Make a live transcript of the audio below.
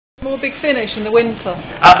more Big Finish in the winter?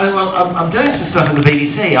 Well, I'm doing some stuff at the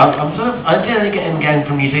BBC. I did get in again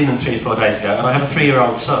from New Zealand 3 or 4 days ago, and I have a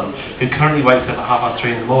 3-year-old son who currently wakes up at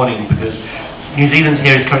 3:30 in the morning because New Zealand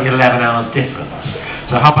here is currently 11 hours difference.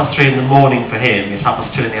 So 3:30 in the morning for him is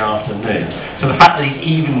 2:30 in the afternoon. So the fact that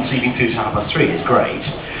he's even sleeping through to 3:30 is great.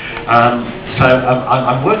 So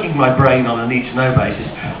I'm working my brain on a need-to-know basis.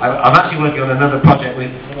 I'm actually working on another project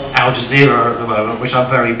with Al Jazeera at the moment, which I'm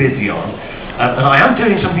very busy on. And I am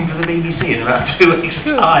doing something for the BBC in about 2 weeks'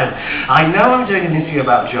 time. I know I'm doing an interview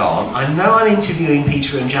about John. I know I'm interviewing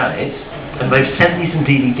Peter and Janet. And they've sent me some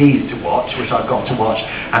DVDs to watch, which I've got to watch,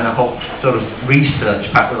 and a whole sort of research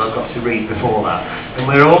pack that I've got to read before that. And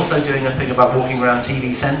we're also doing a thing about walking around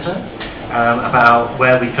TV Centre, about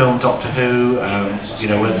where we filmed Doctor Who, you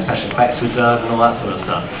know, where the special effects were done and all that sort of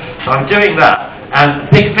stuff. So I'm doing that. And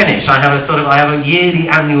Big Finish, I have a yearly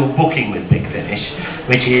annual booking with Big Finish,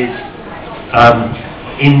 which is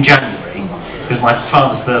in January, because my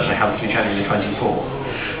father's birthday happens to be January 24th.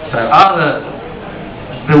 So either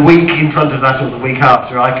the week in front of that or the week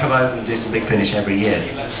after, I come over and do some Big Finish every year.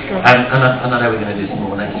 And I know we're going to do some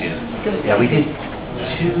more next year. Yeah, we did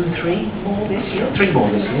 3 more this year. 3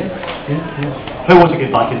 more this year. Yeah. Who wants to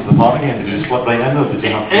get back into the park again? Did you just what they end up? It's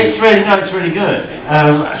really good.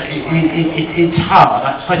 It's hard.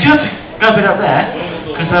 I just go a bit up there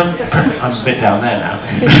because I'm a bit down there now,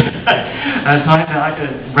 and so I had to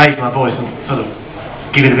raise my voice and sort of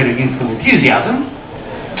give it a bit of youthful enthusiasm.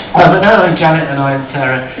 But now Janet and I and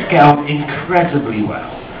Sarah get on incredibly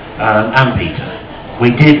well, and Peter. We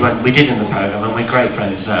did in the programme, and we're great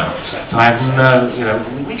friends now. So I have no, you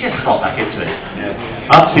know, we just got back into it.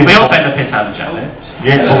 Yeah. We all take the piss out of Janet.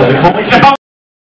 Yeah.